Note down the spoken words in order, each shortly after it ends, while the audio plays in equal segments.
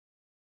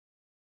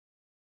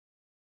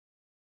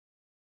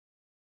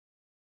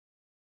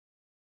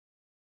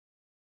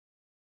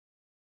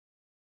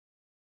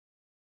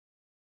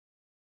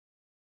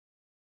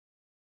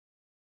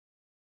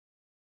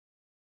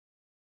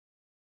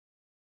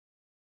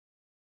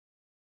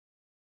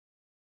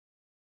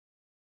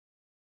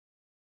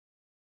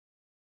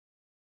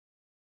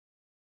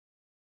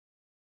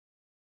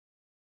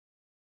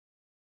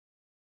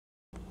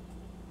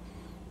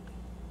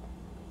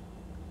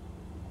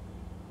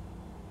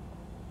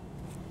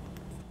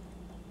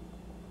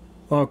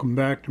Welcome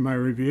back to my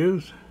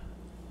reviews.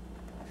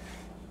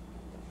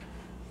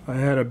 I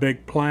had a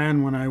big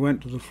plan when I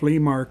went to the flea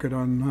market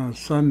on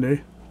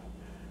Sunday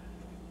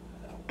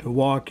to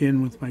walk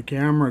in with my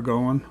camera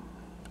going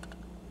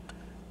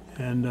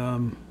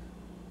and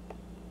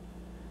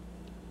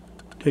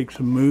take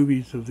some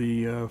movies of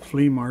the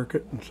flea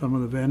market and some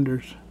of the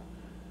vendors.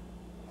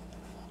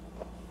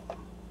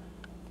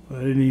 But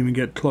I didn't even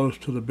get close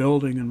to the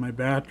building and my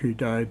battery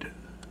died.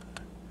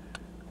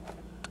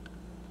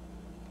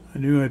 I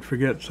knew I'd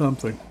forget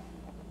something.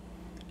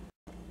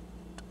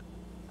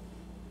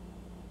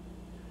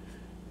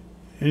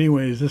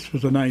 Anyways, this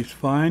was a nice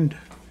find.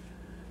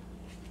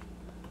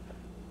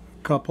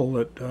 A couple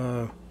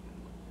that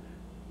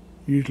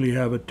usually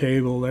have a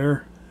table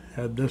there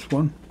had this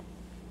one.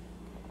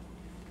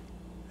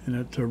 And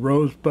it's a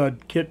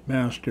Rosebud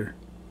Kitmaster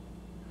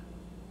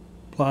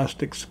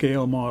plastic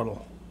scale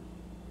model.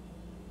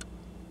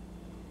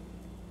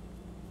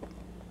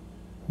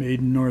 Made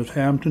in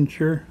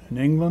Northamptonshire in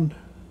England.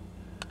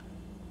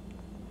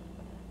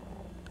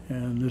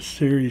 And this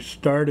series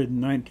started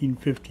in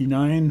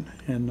 1959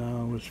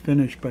 and was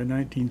finished by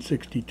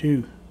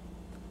 1962.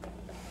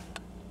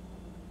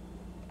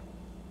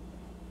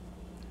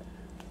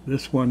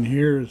 This one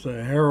here is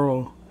a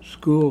Harrow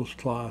Schools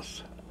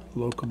class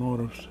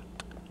locomotives.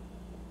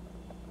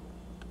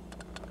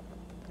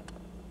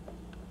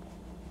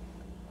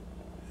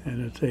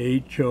 And it's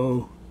a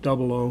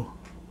HO00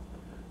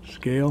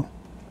 scale.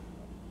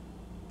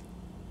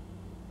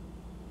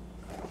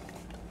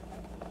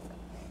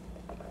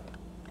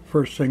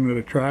 First thing that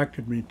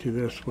attracted me to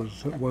this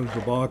was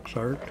the box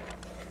art.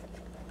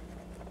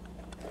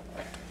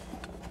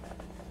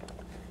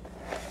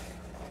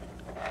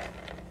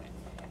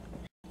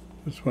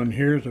 This one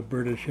here is a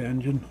British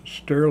engine,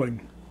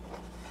 Stirling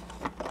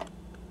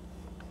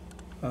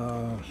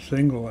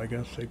single, I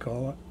guess they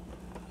call it,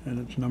 and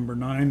it's number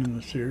 9 in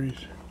the series.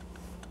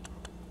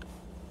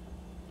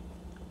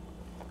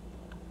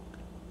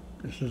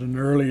 This is an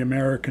early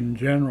American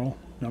General,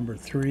 number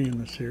 3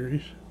 in the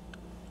series.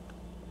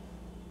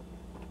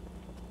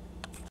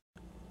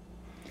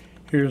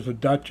 Here's the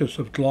Duchess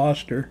of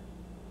Gloucester,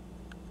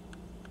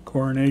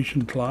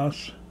 Coronation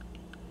class,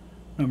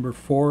 number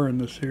 4 in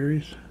the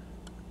series,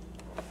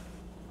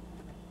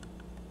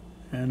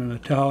 and an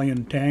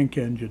Italian tank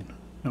engine,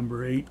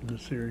 number 8 in the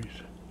series.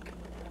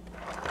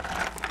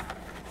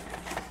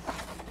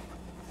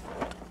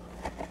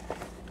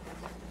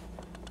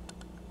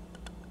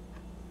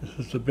 This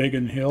is the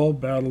Biggin Hill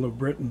Battle of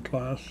Britain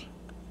class.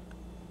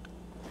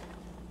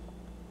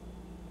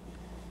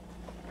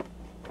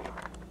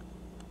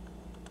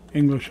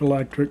 English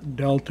Electric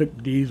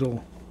Deltic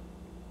Diesel,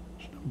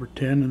 it's number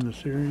 10 in the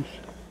series,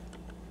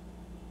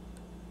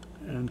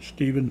 and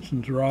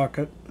Stephenson's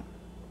Rocket,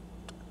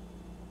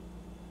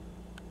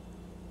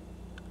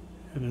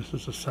 and this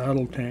is a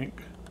saddle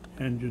tank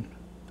engine,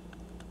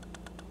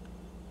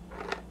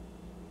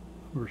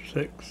 number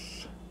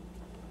 6.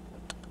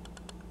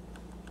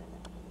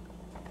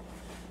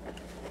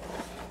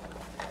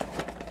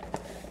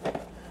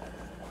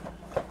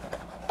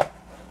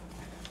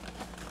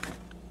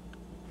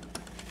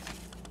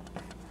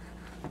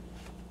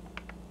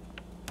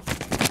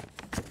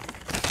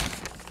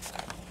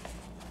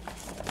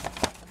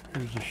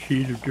 Here's a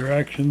sheet of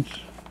directions,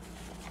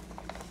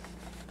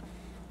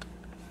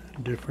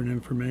 different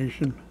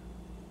information,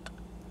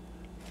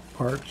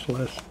 parts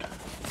list,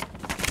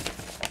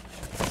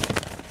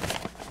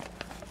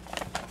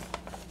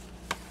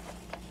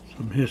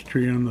 some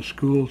history on the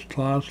Schools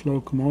class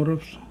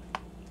locomotives.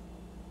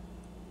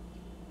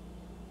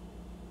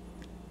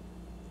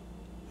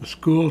 The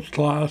Schools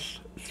class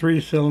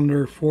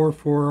 3-cylinder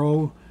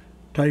 440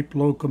 type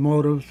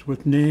locomotives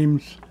with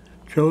names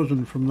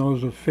chosen from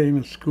those of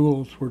famous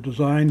schools were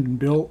designed and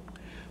built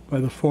by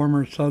the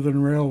former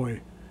Southern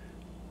Railway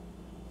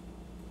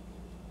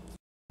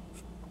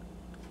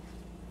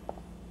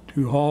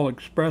to haul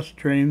express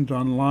trains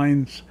on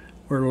lines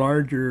where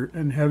larger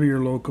and heavier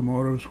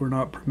locomotives were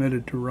not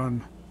permitted to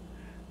run,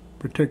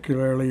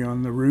 particularly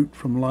on the route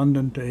from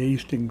London to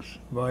Hastings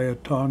via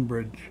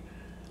Tonbridge,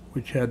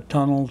 which had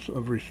tunnels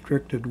of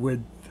restricted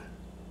width.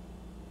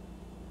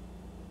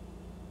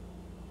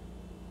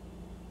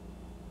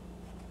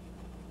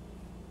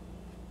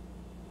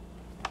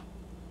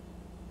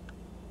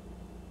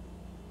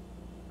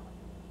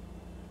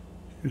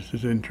 This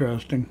is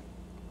interesting.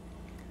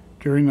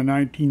 During the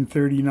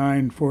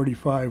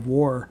 1939-45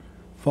 war,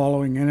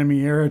 following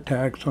enemy air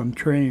attacks on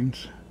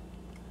trains,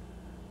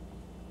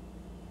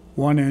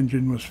 one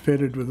engine was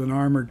fitted with an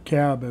armored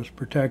cab as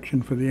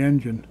protection for the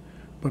engine,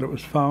 but it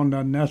was found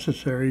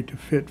unnecessary to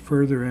fit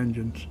further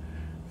engines,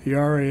 the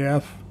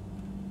RAF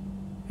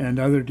and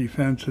other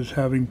defenses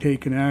having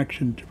taken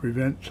action to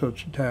prevent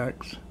such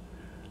attacks.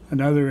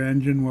 Another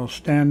engine, while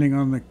standing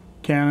on the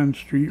Cannon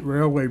Street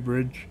Railway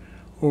Bridge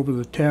over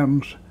the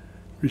Thames,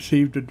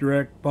 received a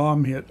direct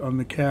bomb hit on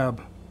the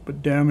cab,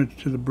 but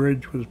damage to the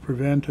bridge was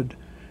prevented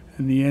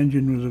and the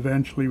engine was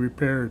eventually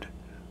repaired.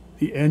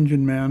 The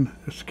engine man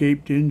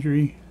escaped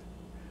injury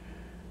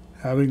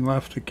having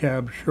left the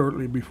cab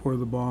shortly before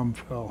the bomb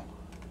fell.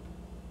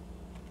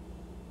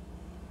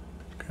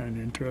 Kind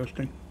of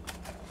interesting.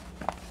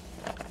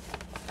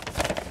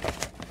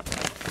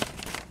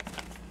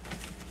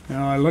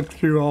 Now I looked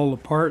through all the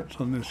parts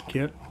on this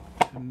kit,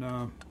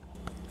 and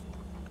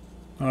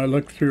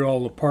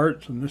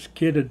this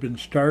kit had been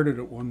started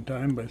at one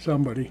time by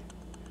somebody,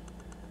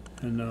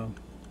 and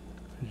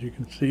as you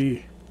can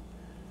see,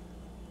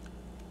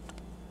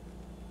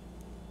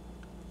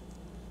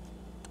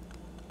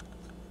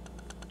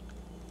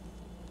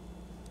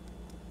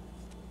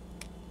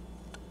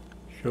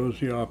 shows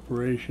the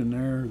operation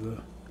there,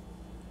 the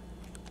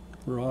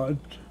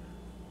rods,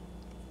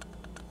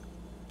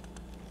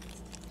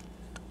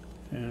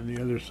 and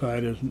the other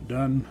side isn't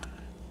done.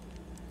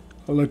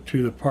 I looked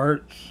through the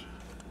parts.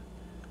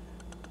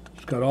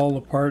 It's got all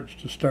the parts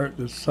to start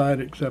this side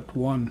except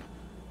one.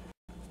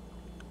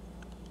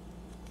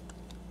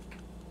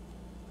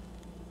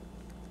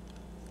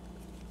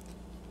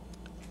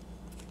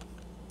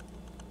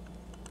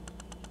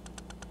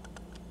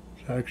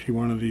 It's actually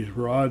one of these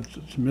rods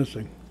that's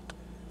missing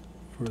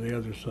for the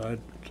other side,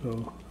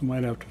 so I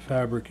might have to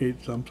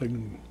fabricate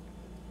something.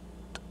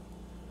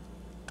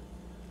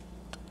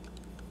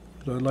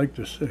 I'd like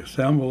to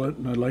assemble it,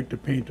 and I'd like to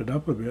paint it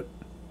up a bit.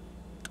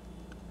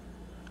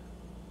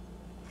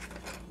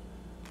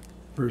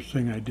 First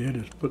thing I did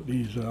is put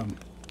these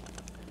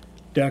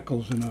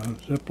decals in a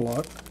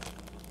Ziploc.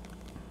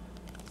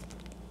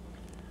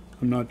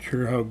 I'm not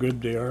sure how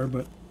good they are,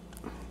 but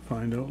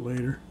find out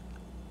later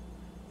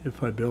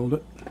if I build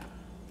it.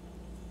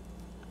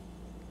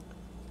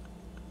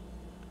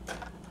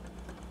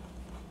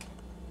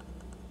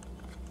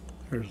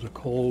 There's the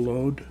coal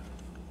load,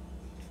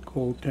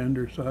 coal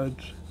tender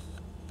sides.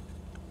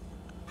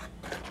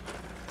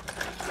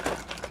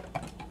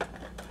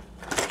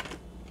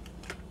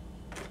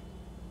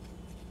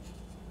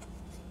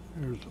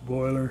 There's the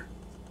boiler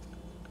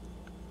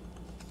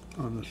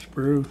on the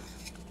sprue.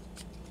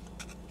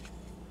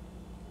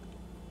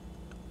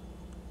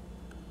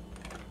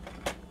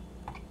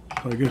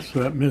 So I guess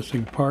that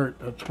missing part,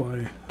 that's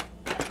why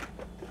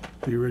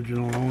the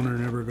original owner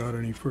never got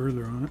any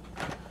further on it.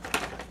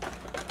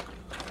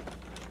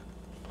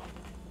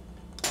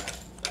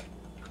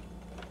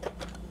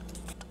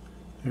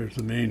 There's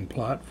the main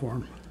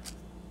platform.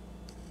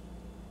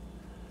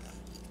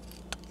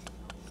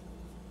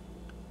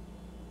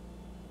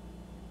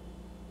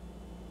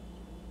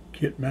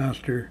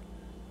 Kitmaster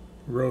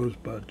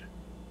Rosebud.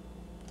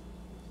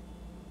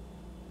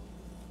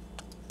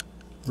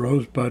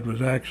 Rosebud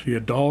was actually a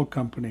doll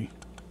company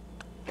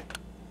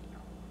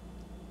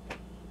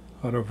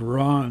out of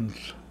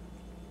Raunds,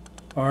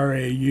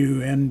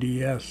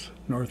 R-A-U-N-D-S,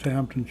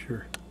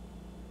 Northamptonshire.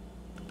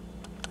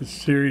 This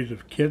series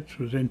of kits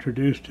was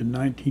introduced in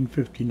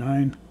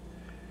 1959,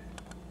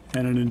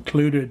 and it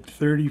included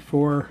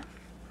 34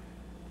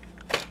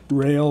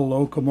 rail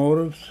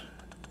locomotives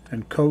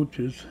and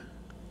coaches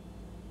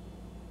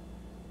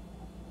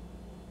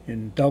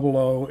in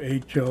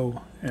OO,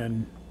 HO,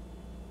 and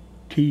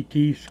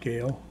TT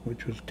scale,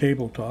 which was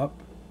tabletop.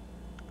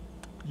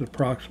 It was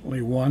approximately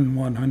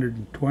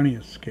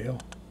 1/120th scale.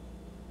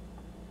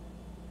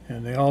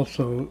 And they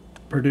also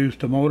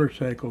produced a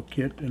motorcycle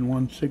kit in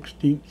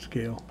 1/16th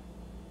scale.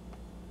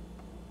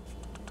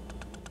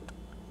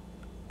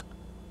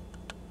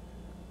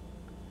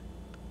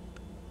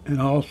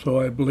 And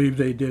also I believe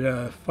they did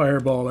a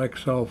Fireball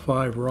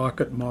XL5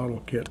 rocket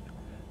model kit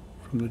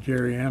from the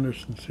Jerry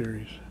Anderson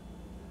series.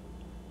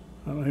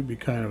 That might be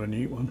kind of a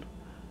neat one.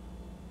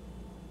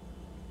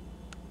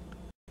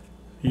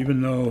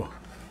 Even though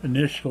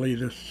initially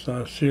this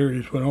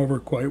series went over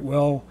quite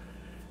well,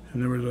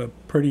 and there was a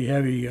pretty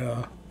heavy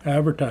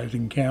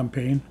advertising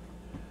campaign,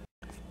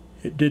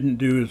 it didn't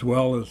do as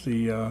well as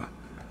the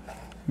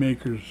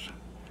makers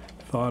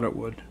thought it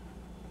would.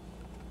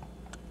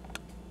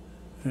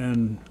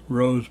 And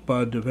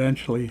Rosebud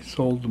eventually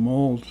sold the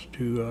molds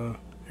to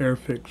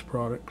Airfix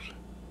Products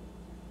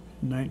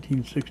in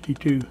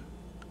 1962.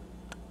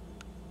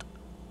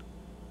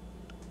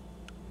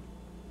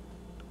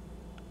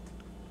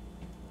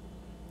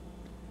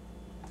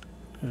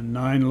 And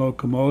 9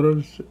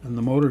 locomotives and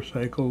the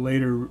motorcycle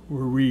later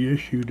were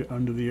reissued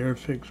under the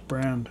Airfix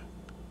brand.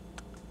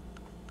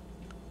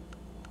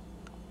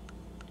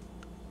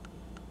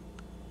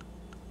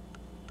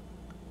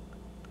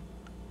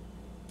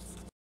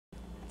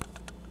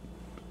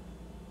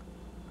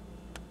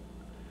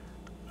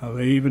 Now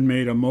they even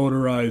made a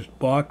motorized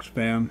box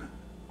van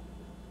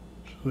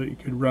so that you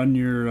could run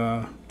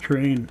your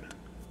train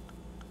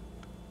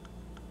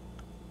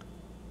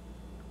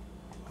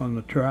on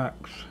the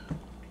tracks.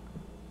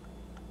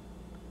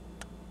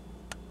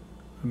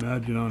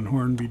 Imagine on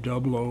Hornby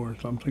 00 or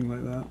something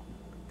like that.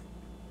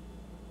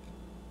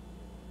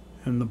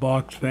 And the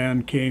box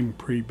van came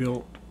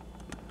pre-built.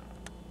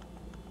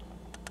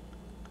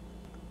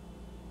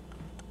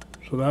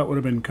 So that would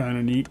have been kind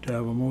of neat to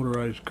have a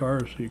motorized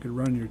car so you could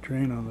run your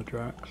train on the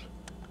tracks.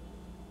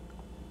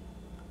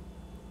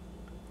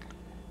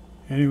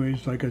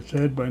 Anyways, like I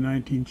said, by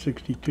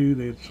 1962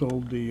 they had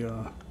sold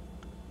the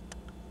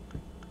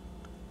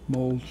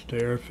molds to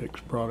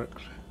Airfix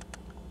products.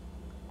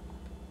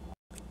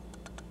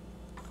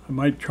 I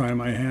might try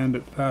my hand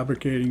at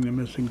fabricating the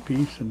missing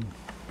piece and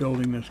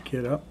building this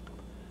kit up.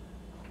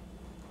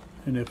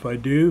 And if I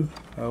do,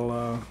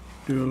 I'll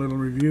do a little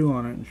review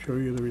on it and show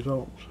you the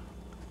results.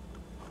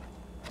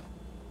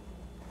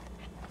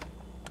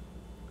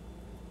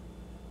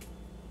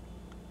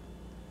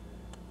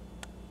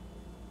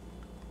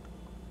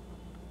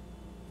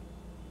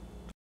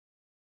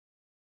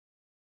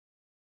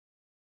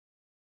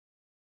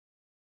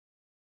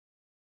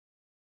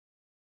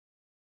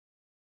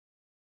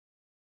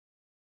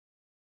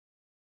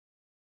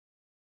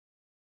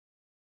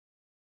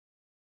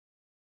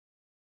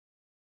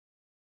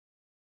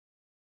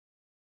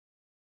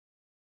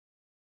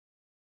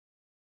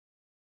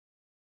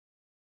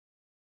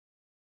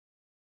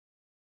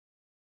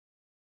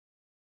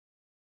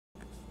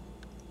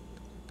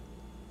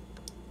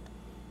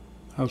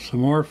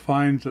 Some more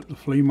finds at the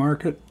flea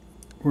market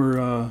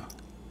were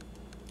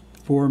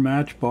 4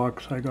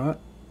 matchbox I got.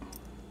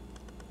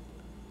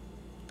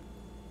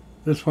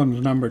 This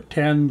one's number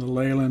 10, the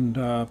Leyland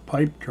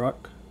pipe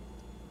truck.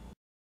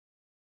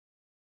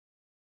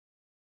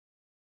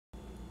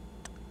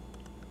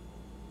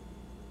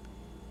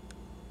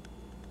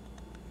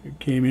 It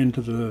came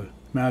into the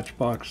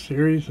Matchbox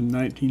series in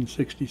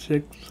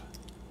 1966.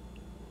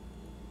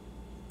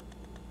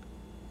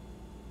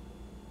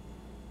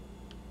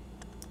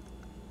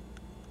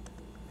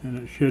 And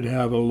it should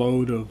have a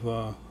load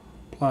of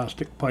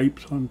plastic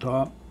pipes on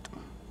top,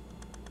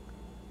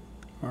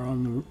 or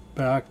on the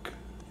back.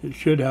 It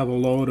should have a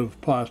load of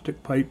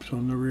plastic pipes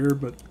on the rear,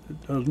 but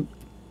it doesn't.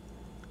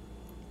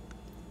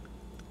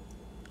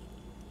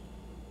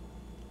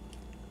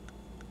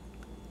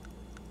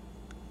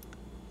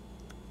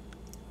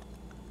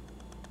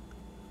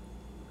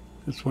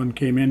 This one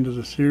came into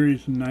the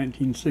series in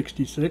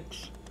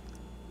 1966.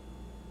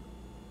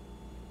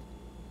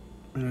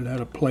 And it had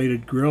a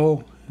plated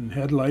grille and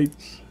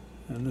headlights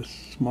and this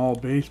small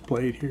base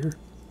plate here,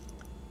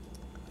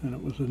 and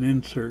it was an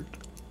insert.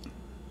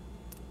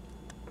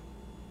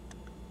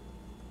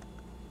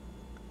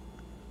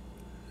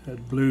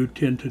 Had blue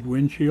tinted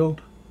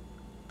windshield,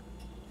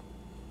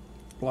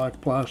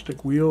 black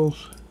plastic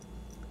wheels,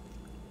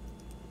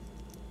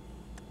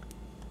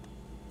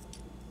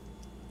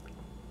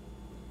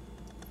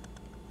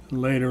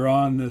 and later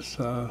on this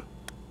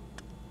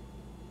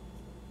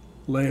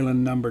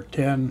Leyland number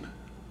 10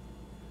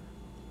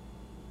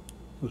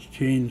 was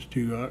changed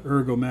to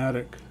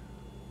ergomatic,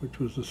 which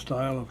was the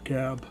style of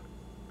cab.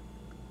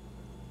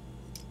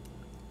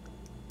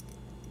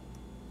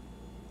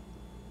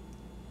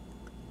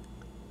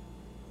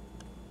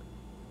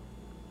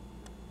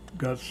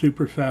 Got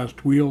super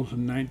fast wheels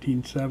in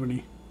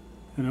 1970,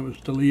 and it was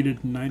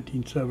deleted in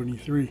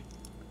 1973.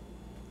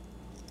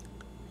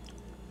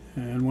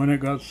 And when it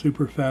got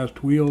super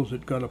fast wheels,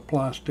 it got a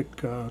plastic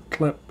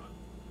clip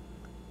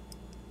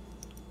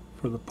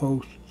for the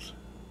posts,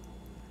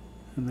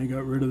 and they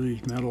got rid of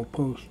these metal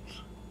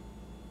posts.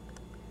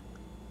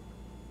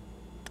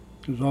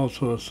 There's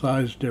also a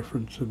size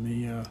difference in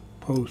the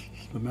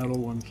posts, the metal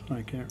ones.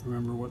 I can't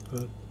remember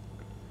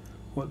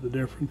what the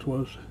difference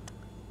was.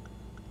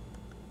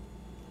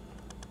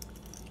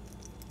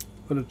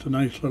 But it's a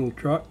nice little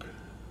truck.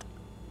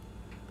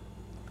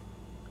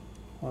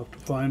 I'll have to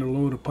find a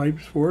load of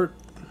pipes for it.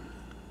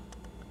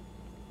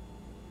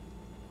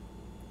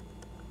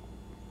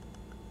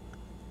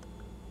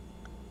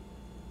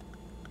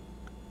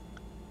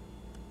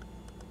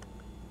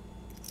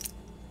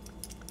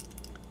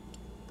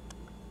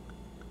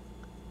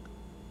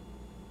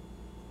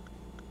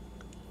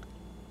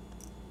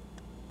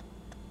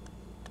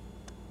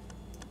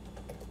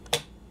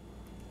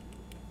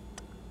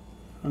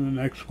 And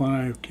the next one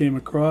I came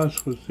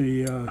across was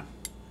the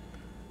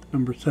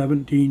number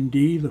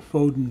 17D, the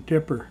Foden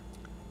tipper,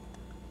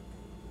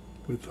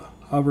 with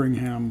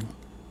Hoveringham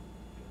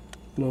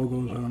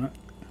logos on it.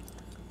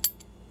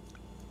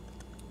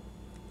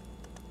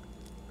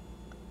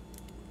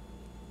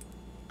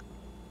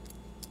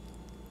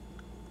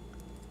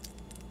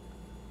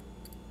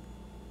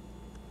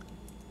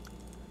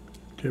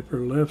 Tipper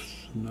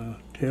lifts and the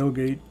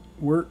tailgate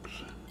works.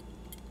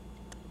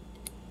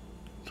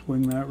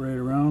 Swing that right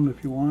around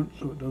if you want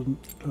so it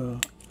doesn't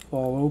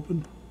fall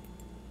open.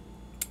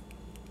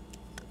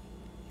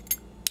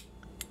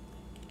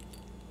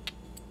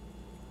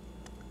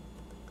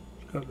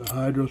 It's got the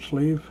hydro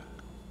sleeve,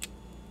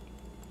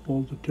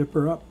 holds the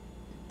tipper up.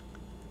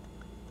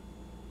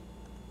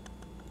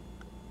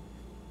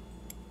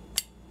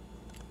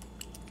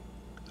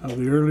 Now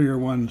the earlier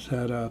ones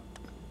had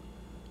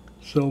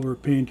silver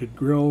painted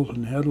grills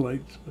and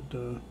headlights,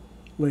 but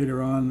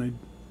later on they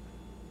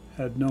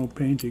had no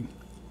painting.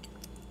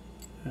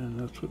 And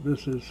that's what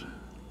this is.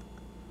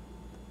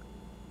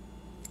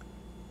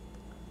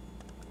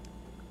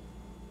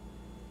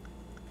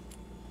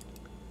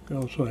 It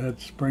also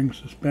had spring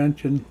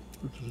suspension,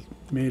 which is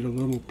made of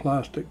little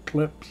plastic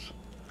clips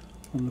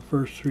on the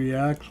first 3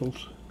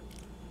 axles.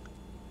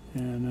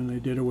 And then they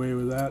did away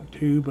with that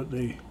too, but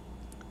they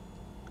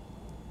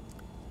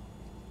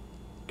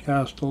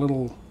cast a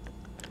little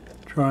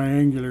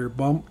triangular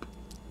bump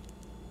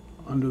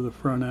under the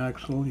front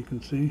axle, you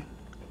can see.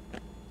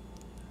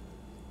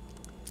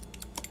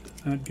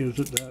 That gives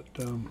it that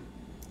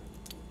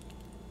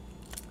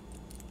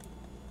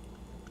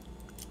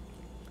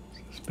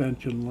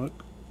suspension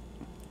look.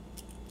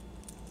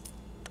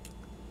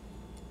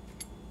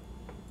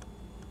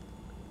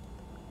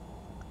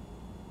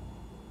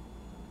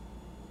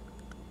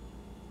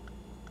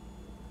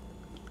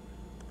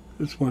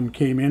 This one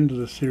came into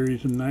the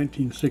series in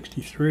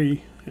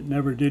 1963. It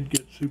never did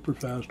get super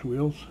fast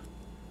wheels,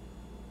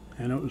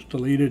 and it was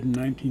deleted in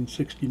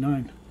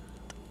 1969.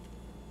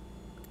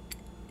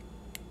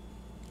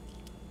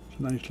 It's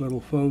a nice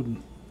little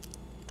Foden.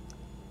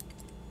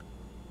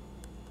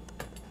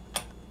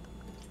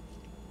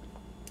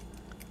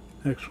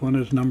 Next one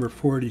is number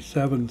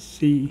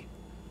 47C,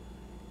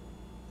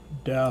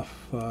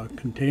 DAF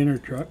container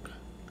truck.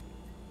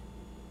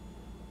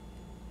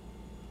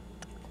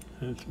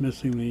 And it's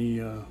missing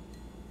the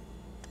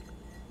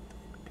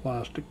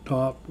plastic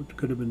top, which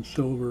could have been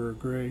silver or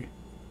gray.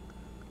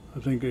 I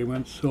think they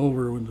went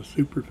silver with the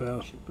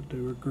Superfast, but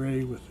they were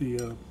gray with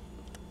the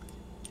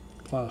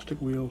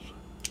plastic wheels.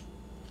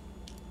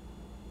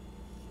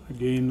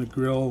 Again, the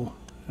grille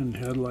and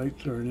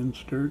headlights are an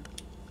insert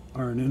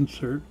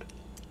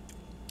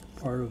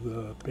part of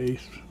the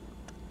base.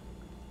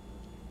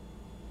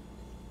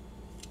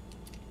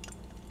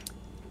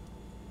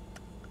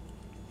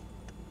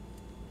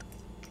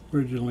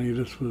 Originally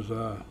this was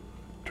a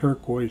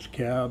turquoise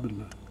cab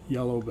and a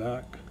yellow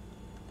back,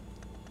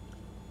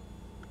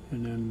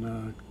 and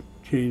then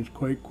changed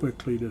quite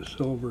quickly to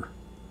silver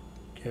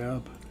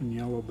cab and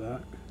yellow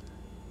back.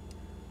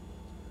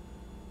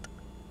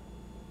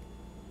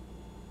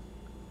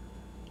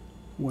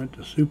 Went to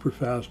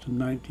Superfast in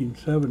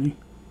 1970.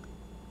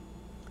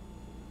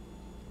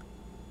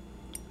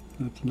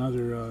 That's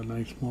another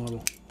nice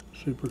model,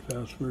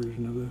 Superfast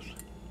version of this.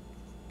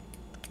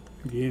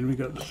 Again, we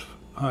got this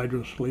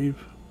hydro sleeve,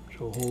 which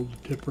will hold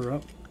the tipper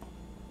up.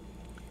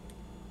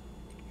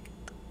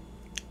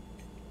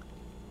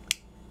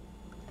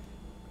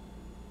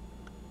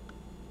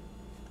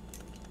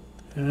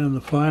 And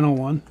the final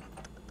one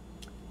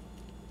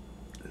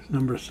is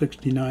number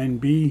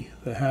 69B,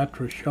 the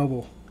Hatra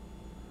shovel.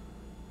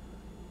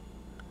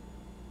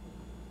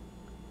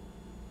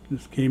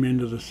 This came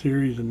into the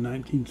series in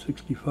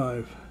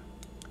 1965.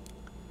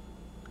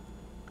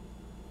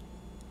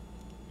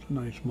 It's a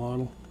nice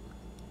model.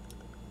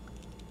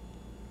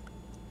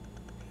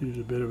 There's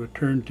a bit of a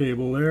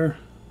turntable there.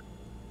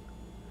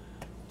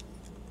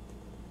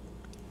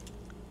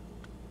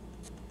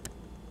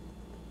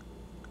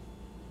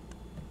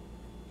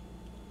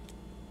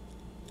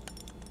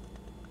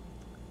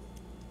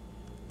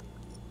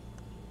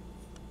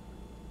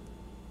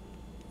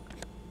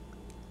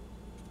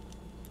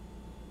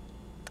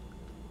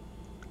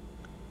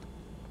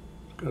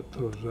 Got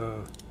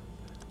those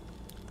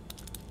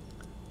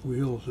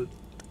wheels that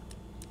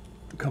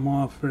come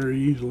off very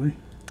easily.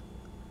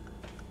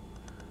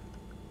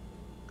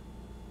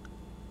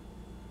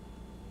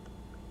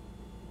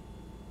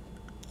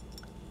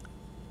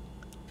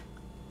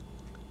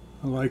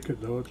 I like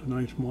it though, it's a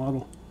nice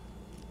model.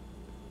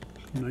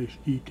 Some nice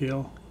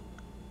detail.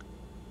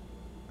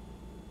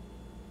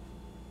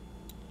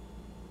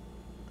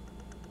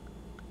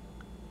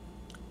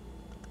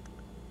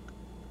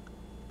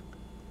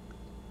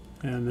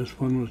 And this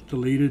one was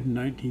deleted in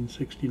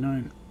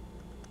 1969.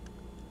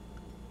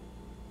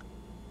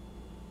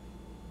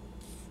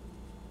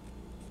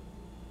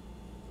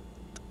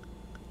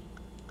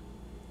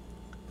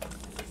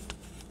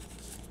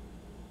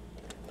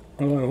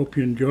 Well, I hope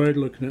you enjoyed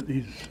looking at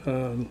these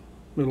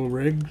little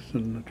rigs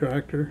and the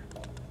tractor,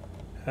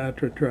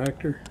 Hatra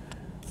tractor,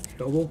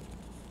 shovel.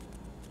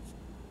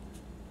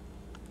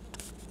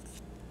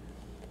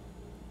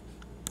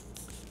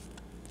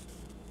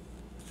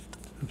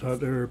 I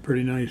thought they were a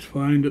pretty nice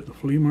find at the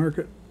flea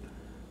market.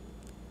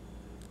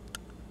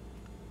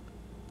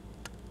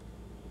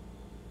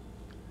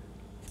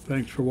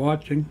 Thanks for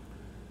watching,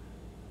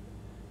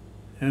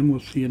 and we'll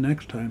see you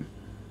next time.